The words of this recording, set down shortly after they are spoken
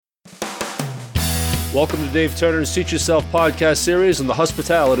Welcome to Dave Turner's Seat Yourself podcast series on the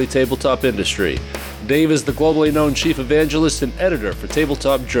hospitality tabletop industry. Dave is the globally known chief evangelist and editor for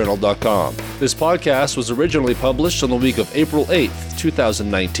TabletopJournal.com. This podcast was originally published on the week of April 8th,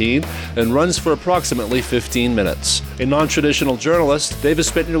 2019, and runs for approximately 15 minutes. A non-traditional journalist, Dave has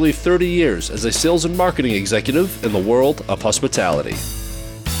spent nearly 30 years as a sales and marketing executive in the world of hospitality.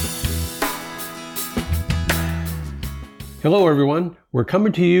 Hello, everyone. We're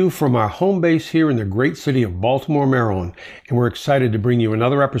coming to you from our home base here in the great city of Baltimore, Maryland, and we're excited to bring you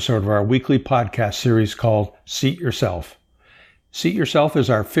another episode of our weekly podcast series called Seat Yourself. Seat Yourself is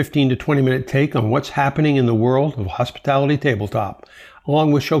our 15 to 20-minute take on what's happening in the world of hospitality tabletop,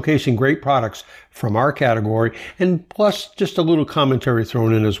 along with showcasing great products from our category, and plus just a little commentary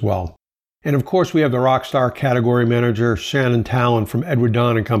thrown in as well. And of course, we have the Rockstar category manager, Shannon Talon from Edward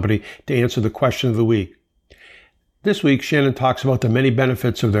Don & Company, to answer the question of the week. This week, Shannon talks about the many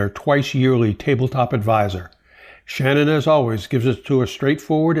benefits of their twice-yearly tabletop advisor. Shannon, as always, gives it to us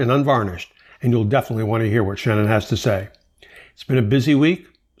straightforward and unvarnished, and you'll definitely want to hear what Shannon has to say. It's been a busy week,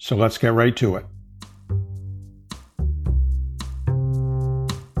 so let's get right to it.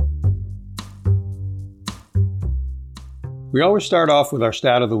 We always start off with our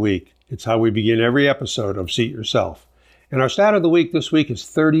stat of the week. It's how we begin every episode of Seat Yourself. And our stat of the week this week is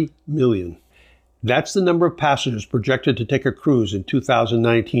 30 million. That's the number of passengers projected to take a cruise in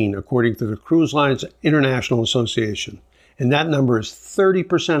 2019, according to the Cruise Lines International Association. And that number is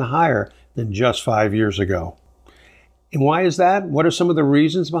 30% higher than just 5 years ago. And why is that? What are some of the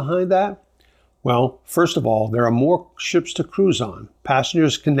reasons behind that? Well, first of all, there are more ships to cruise on.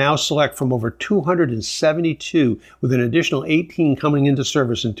 Passengers can now select from over 272, with an additional 18 coming into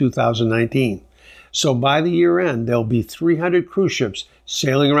service in 2019. So by the year end, there'll be 300 cruise ships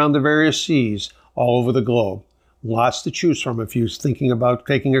sailing around the various seas all over the globe. Lots to choose from if you're thinking about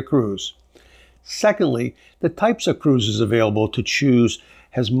taking a cruise. Secondly, the types of cruises available to choose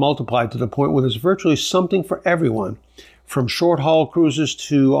has multiplied to the point where there's virtually something for everyone, from short-haul cruises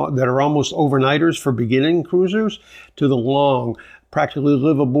that are almost overnighters for beginning cruisers to the long, practically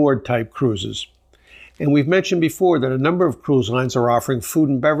live-aboard type cruises. And we've mentioned before that a number of cruise lines are offering food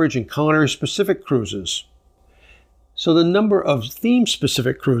and beverage and culinary-specific cruises. So the number of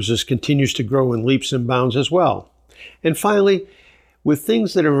theme-specific cruises continues to grow in leaps and bounds as well. And finally, with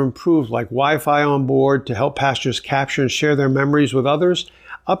things that are improved like Wi-Fi on board to help passengers capture and share their memories with others,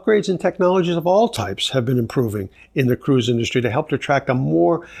 upgrades in technologies of all types have been improving in the cruise industry to help attract a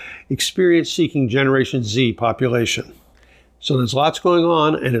more experience-seeking Generation Z population. So there's lots going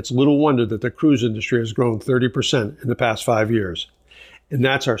on, and it's little wonder that the cruise industry has grown 30% in the past 5 years. And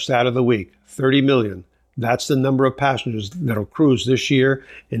that's our stat of the week, 30 million. That's the number of passengers that'll cruise this year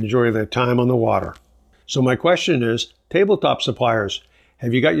and enjoy their time on the water. So my question is, tabletop suppliers,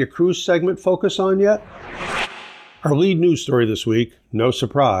 have you got your cruise segment focus on yet? Our lead news story this week, no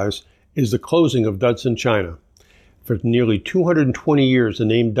surprise, is the closing of Dudson China. For nearly 220 years, the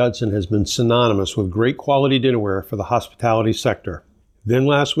name Dudson has been synonymous with great quality dinnerware for the hospitality sector. Then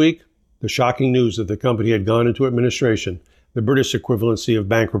last week, the shocking news that the company had gone into administration, the British equivalency of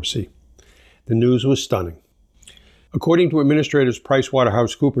bankruptcy. The news was stunning. According to administrators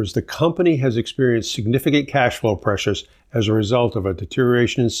PricewaterhouseCoopers, the company has experienced significant cash flow pressures as a result of a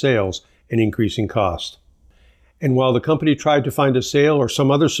deterioration in sales and increasing cost. And while the company tried to find a sale or some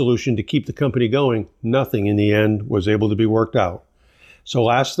other solution to keep the company going, nothing in the end was able to be worked out. So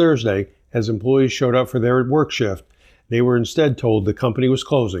last Thursday, as employees showed up for their work shift, they were instead told the company was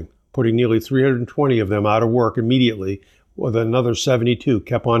closing, putting nearly 320 of them out of work immediately, with another 72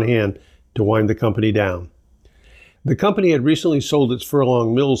 kept on hand to wind the company down. The company had recently sold its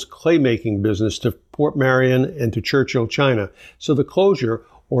Furlong Mills clay-making business to Port Marion and to Churchill China, so the closure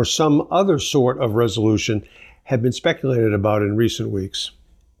or some other sort of resolution had been speculated about in recent weeks.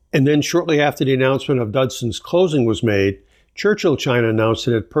 And then shortly after the announcement of Dudson's closing was made, Churchill China announced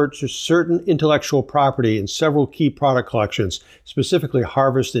it had purchased certain intellectual property in several key product collections, specifically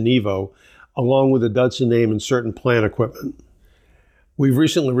Harvest and Evo, along with the Dudson name and certain plant equipment. We've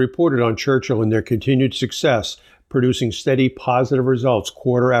recently reported on Churchill and their continued success, producing steady positive results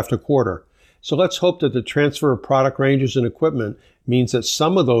quarter after quarter. So let's hope that the transfer of product ranges and equipment means that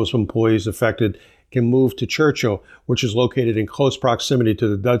some of those employees affected can move to Churchill, which is located in close proximity to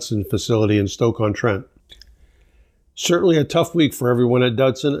the Dudson facility in Stoke-on-Trent. Certainly a tough week for everyone at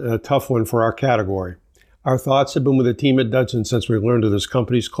Dudson and a tough one for our category. Our thoughts have been with the team at Dudson since we learned of this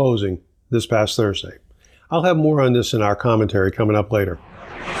company's closing this past Thursday. I'll have more on this in our commentary coming up later.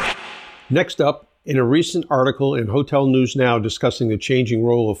 Next up, in a recent article in Hotel News Now discussing the changing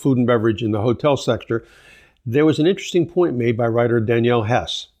role of food and beverage in the hotel sector, there was an interesting point made by writer Danielle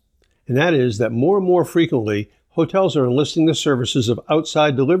Hess. and that is that more and more frequently, hotels are enlisting the services of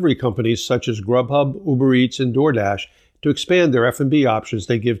outside delivery companies such as Grubhub, Uber Eats, and DoorDash to expand their F&B options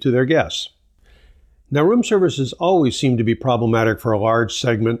they give to their guests. Now, room services always seem to be problematic for a large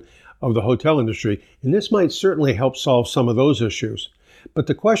segment of the hotel industry, and this might certainly help solve some of those issues. But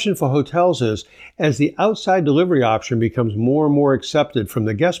the question for hotels is, as the outside delivery option becomes more and more accepted from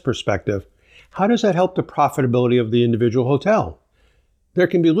the guest perspective, how does that help the profitability of the individual hotel? There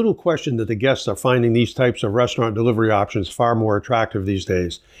can be little question that the guests are finding these types of restaurant delivery options far more attractive these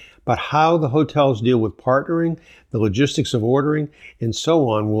days. But how the hotels deal with partnering, the logistics of ordering, and so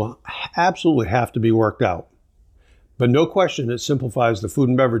on will absolutely have to be worked out. But no question it simplifies the food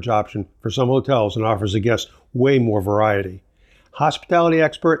and beverage option for some hotels and offers the guests way more variety. Hospitality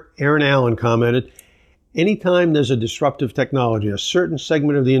expert Aaron Allen commented, "Anytime there's a disruptive technology, a certain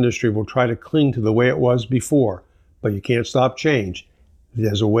segment of the industry will try to cling to the way it was before, but you can't stop change.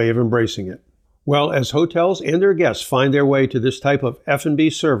 There's a way of embracing it." Well, as hotels and their guests find their way to this type of F&B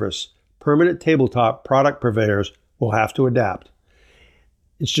service, permanent tabletop product purveyors will have to adapt.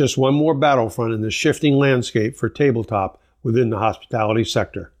 It's just one more battlefront in the shifting landscape for tabletop within the hospitality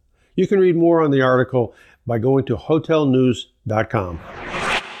sector. You can read more on the article by going to hotelnews.com.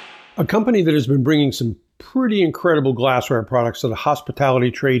 A company that has been bringing some pretty incredible glassware products to the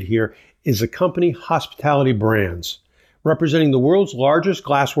hospitality trade here is the company Hospitality Brands. Representing the world's largest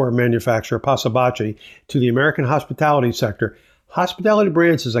glassware manufacturer, Pasabachi, to the American hospitality sector, Hospitality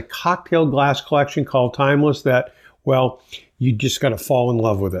Brands is a cocktail glass collection called Timeless that, well, you just got to fall in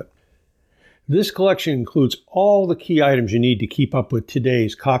love with it. This collection includes all the key items you need to keep up with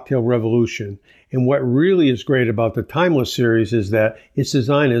today's cocktail revolution. And what really is great about the Timeless series is that its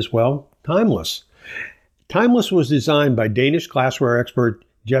design is, well, timeless. Timeless was designed by Danish glassware expert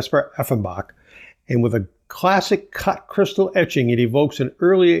Jesper Effenbach, and with a classic cut crystal etching, it evokes an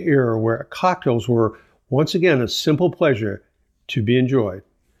earlier era where cocktails were, once again, a simple pleasure to be enjoyed.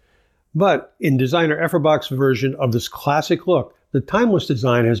 But in designer Effenbach's version of this classic look, the Timeless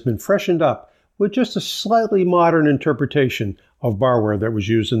design has been freshened up with just a slightly modern interpretation of barware that was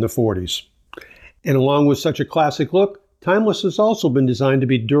used in the 40s. And along with such a classic look, Timeless has also been designed to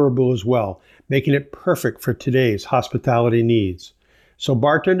be durable as well, making it perfect for today's hospitality needs. So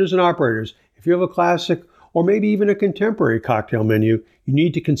bartenders and operators, if you have a classic or maybe even a contemporary cocktail menu, you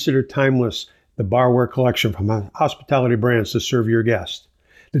need to consider Timeless, the barware collection from Hospitality Brands, to serve your guests.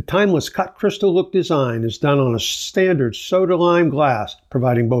 The Timeless cut crystal look design is done on a standard soda lime glass,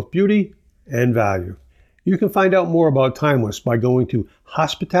 providing both beauty and value. You can find out more about Timeless by going to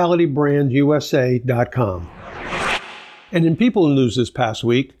hospitalitybrandsusa.com. And in people news this past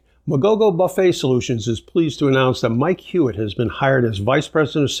week, Magogo Buffet Solutions is pleased to announce that Mike Hewitt has been hired as Vice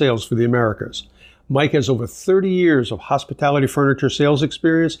President of Sales for the Americas. Mike has over 30 years of hospitality furniture sales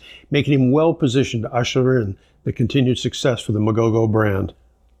experience, making him well positioned to usher in the continued success for the Magogo brand.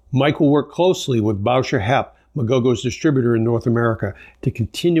 Mike will work closely with Boucher Hepp, Magogo's distributor in North America, to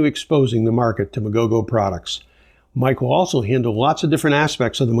continue exposing the market to Magogo products. Mike will also handle lots of different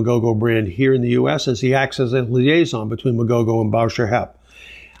aspects of the Magogo brand here in the U.S. as he acts as a liaison between Magogo and Boucher Hepp,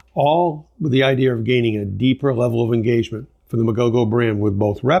 all with the idea of gaining a deeper level of engagement for the Magogo brand with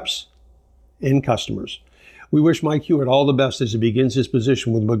both reps and customers. We wish Mike Hewitt all the best as he begins his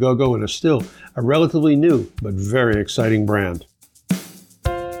position with Magogo in still a relatively new but very exciting brand.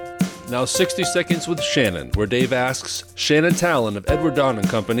 Now 60 Seconds with Shannon, where Dave asks Shannon Talon of Edward Don &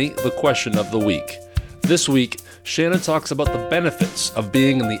 Company the question of the week. This week, Shannon talks about the benefits of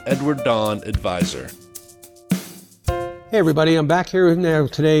being the Edward Don advisor. Hey everybody, I'm back here now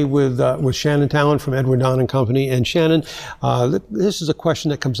today with Shannon Talon from Edward Don & Company. And Shannon, this is a question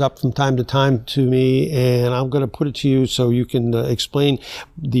that comes up from time to time to me, and I'm going to put it to you so you can explain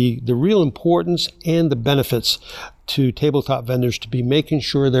the real importance and the benefits to tabletop vendors to be making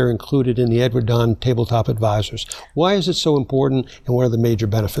sure they're included in the Edward Don Tabletop Advisors. Why is it so important, and what are the major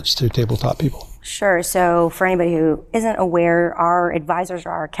benefits to tabletop people? Sure. So for anybody who isn't aware, our advisors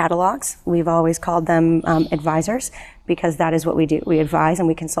are our catalogs. We've always called them advisors because that is what we do. We advise and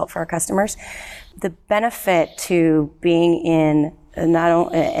we consult for our customers. The benefit to being in not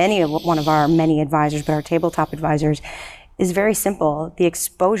only any of one of our many advisors, but our tabletop advisors, is very simple. The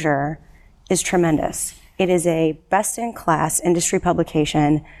exposure is tremendous. It is a best-in-class industry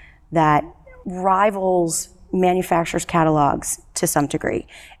publication that rivals manufacturers' catalogs to some degree.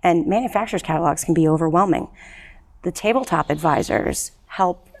 And manufacturers' catalogs can be overwhelming. The tabletop advisors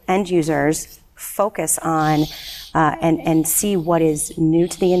help end users focus on and see what is new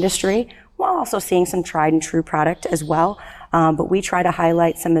to the industry, while also seeing some tried and true product as well. But we try to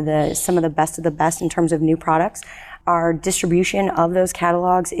highlight some of the best of the best in terms of new products. Our distribution of those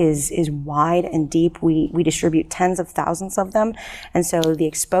catalogs is wide and deep. We distribute tens of thousands of them. And so the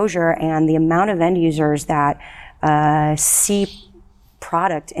exposure and the amount of end users that see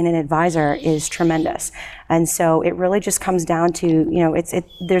product in an advisor is tremendous. And so it really just comes down to,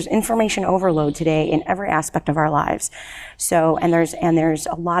 there's information overload today in every aspect of our lives. So, and there's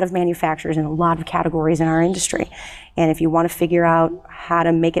a lot of manufacturers and a lot of categories in our industry. And if you want to figure out how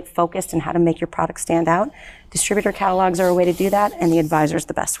to make it focused and how to make your product stand out, distributor catalogs are a way to do that, and the advisor is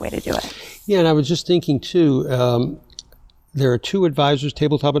the best way to do it. Yeah, and I was just thinking too, there are 2 advisors,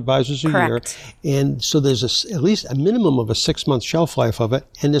 tabletop advisors a Correct. year. And so there's at least a minimum of a 6-month shelf life of it.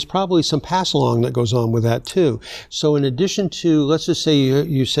 And there's probably some pass along that goes on with that too. So in addition to, let's just say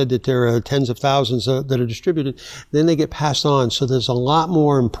you said that there are tens of thousands that are distributed, then they get passed on. So there's a lot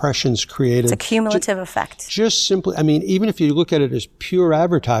more impressions created. It's a cumulative effect. Just simply, even if you look at it as pure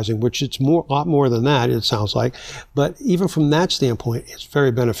advertising, which it's a lot more than that, it sounds like. But even from that standpoint, it's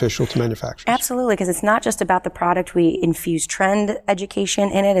very beneficial to manufacturers. Absolutely, because it's not just about the product. We infuse trend education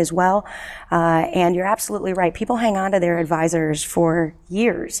in it as well. And you're absolutely right. People hang on to their advisors for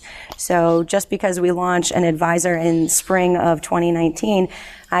years. So just because we launch an advisor in spring of 2019,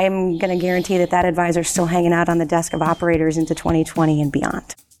 I am going to guarantee that advisor is still hanging out on the desk of operators into 2020 and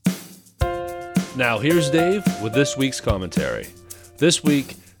beyond. Now here's Dave with this week's commentary. This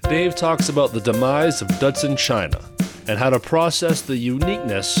week, Dave talks about the demise of Dudson China and how to process the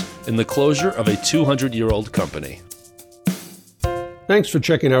uniqueness in the closure of a 200-year-old company. Thanks for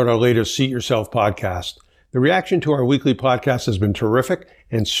checking out our latest Seat Yourself podcast. The reaction to our weekly podcast has been terrific,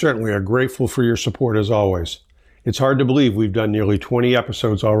 and certainly are grateful for your support as always. It's hard to believe we've done nearly 20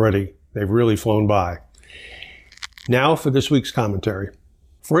 episodes already. They've really flown by. Now for this week's commentary.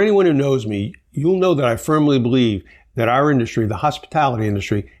 For anyone who knows me, you'll know that I firmly believe that our industry, the hospitality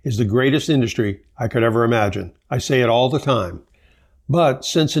industry, is the greatest industry I could ever imagine. I say it all the time. But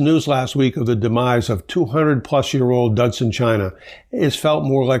since the news last week of the demise of 200-plus-year-old Dudson China, it's felt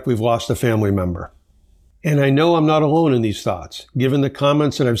more like we've lost a family member. And I know I'm not alone in these thoughts. Given the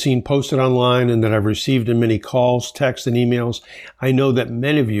comments that I've seen posted online and that I've received in many calls, texts, and emails, I know that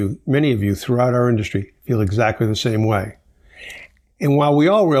many of you throughout our industry feel exactly the same way. And while we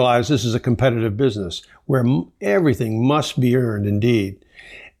all realize this is a competitive business where everything must be earned indeed,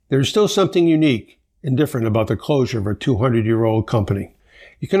 there's still something unique and different about the closure of a 200-year-old company.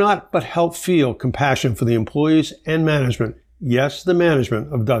 You cannot but help feel compassion for the employees and management, yes, the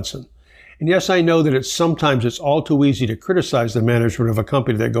management of Dudson. And yes, I know that sometimes it's all too easy to criticize the management of a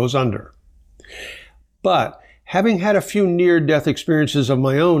company that goes under. But having had a few near-death experiences of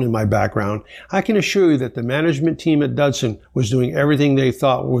my own in my background, I can assure you that the management team at Dudson was doing everything they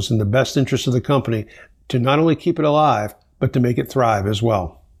thought was in the best interest of the company to not only keep it alive, but to make it thrive as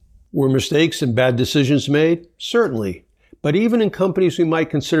well. Were mistakes and bad decisions made? Certainly. But even in companies we might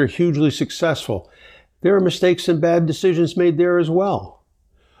consider hugely successful, there are mistakes and bad decisions made there as well.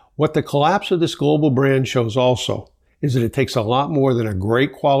 What the collapse of this global brand shows also is that it takes a lot more than a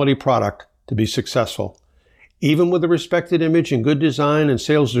great quality product to be successful. Even with a respected image and good design and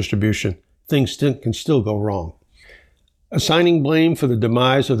sales distribution, things can still go wrong. Assigning blame for the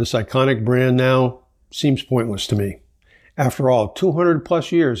demise of this iconic brand now seems pointless to me. After all, 200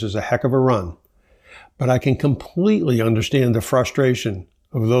 plus years is a heck of a run. But I can completely understand the frustration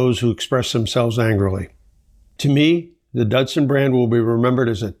of those who express themselves angrily. To me, the Dudson brand will be remembered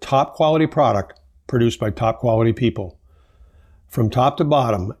as a top quality product produced by top quality people. From top to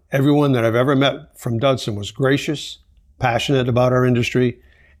bottom, everyone that I've ever met from Dudson was gracious, passionate about our industry,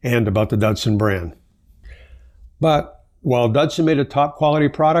 and about the Dudson brand. But while Dudson made a top quality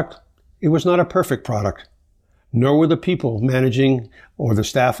product, it was not a perfect product. Nor were the people managing or the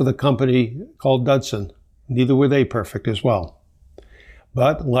staff of the company called Dudson. Neither were they perfect as well.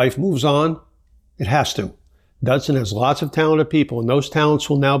 But life moves on. It has to. Dudson has lots of talented people, and those talents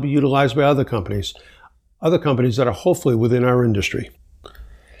will now be utilized by other companies that are hopefully within our industry.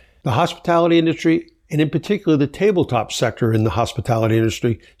 The hospitality industry, and in particular the tabletop sector in the hospitality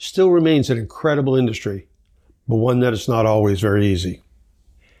industry, still remains an incredible industry, but one that is not always very easy.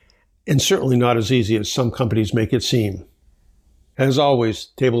 And certainly not as easy as some companies make it seem. As always,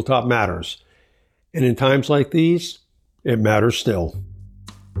 tabletop matters. And in times like these, it matters still.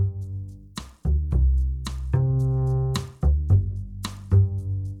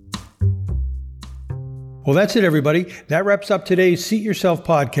 Well, that's it, everybody. That wraps up today's Seat Yourself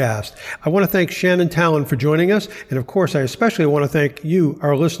podcast. I want to thank Shannon Talon for joining us. And of course, I especially want to thank you,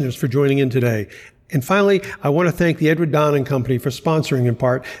 our listeners, for joining in today. And finally, I want to thank the Edward Don & Company for sponsoring in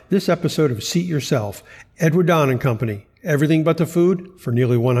part this episode of Seat Yourself. Edward Don & Company, everything but the food for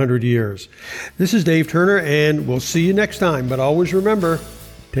nearly 100 years. This is Dave Turner, and we'll see you next time. But always remember,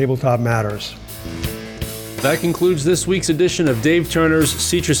 tabletop matters. That concludes this week's edition of Dave Turner's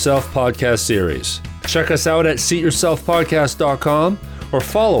Seat Yourself podcast series. Check us out at seatyourselfpodcast.com or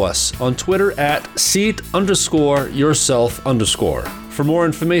follow us on Twitter at seat_yourself_. For more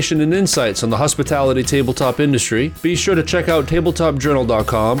information and insights on the hospitality tabletop industry, be sure to check out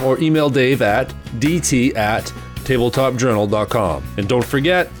tabletopjournal.com or email Dave at dt@tabletopjournal.com. And don't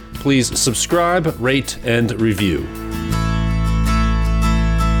forget, please subscribe, rate, and review.